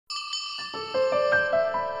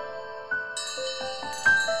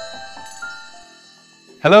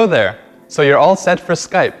Hello there! So you're all set for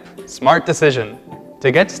Skype. Smart decision.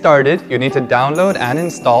 To get started, you need to download and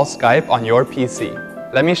install Skype on your PC.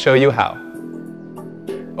 Let me show you how.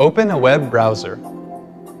 Open a web browser.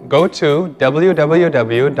 Go to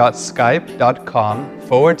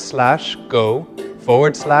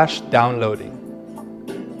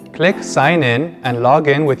www.skype.com/go/downloading. Click Sign in and log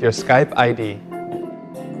in with your Skype ID.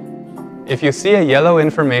 If you see a yellow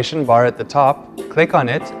information bar at the top, click on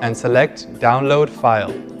it and select Download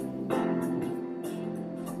File.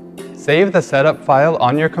 Save the setup file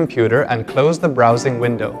on your computer and close the browsing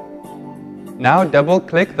window. Now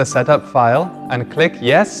double-click the setup file and click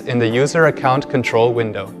Yes in the User Account Control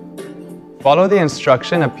window. Follow the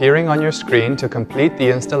instruction appearing on your screen to complete the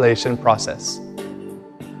installation process.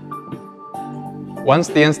 Once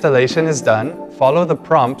the installation is done, follow the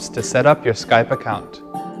prompts to set up your Skype account.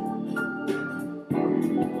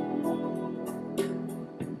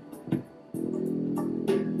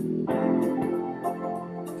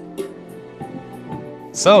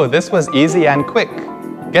 So this was easy and quick.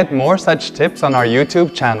 Get more such tips on our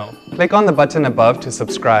YouTube channel. Click on the button above to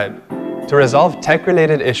subscribe. To resolve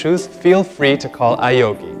tech-related issues, feel free to call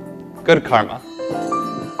Ayogi. Good karma.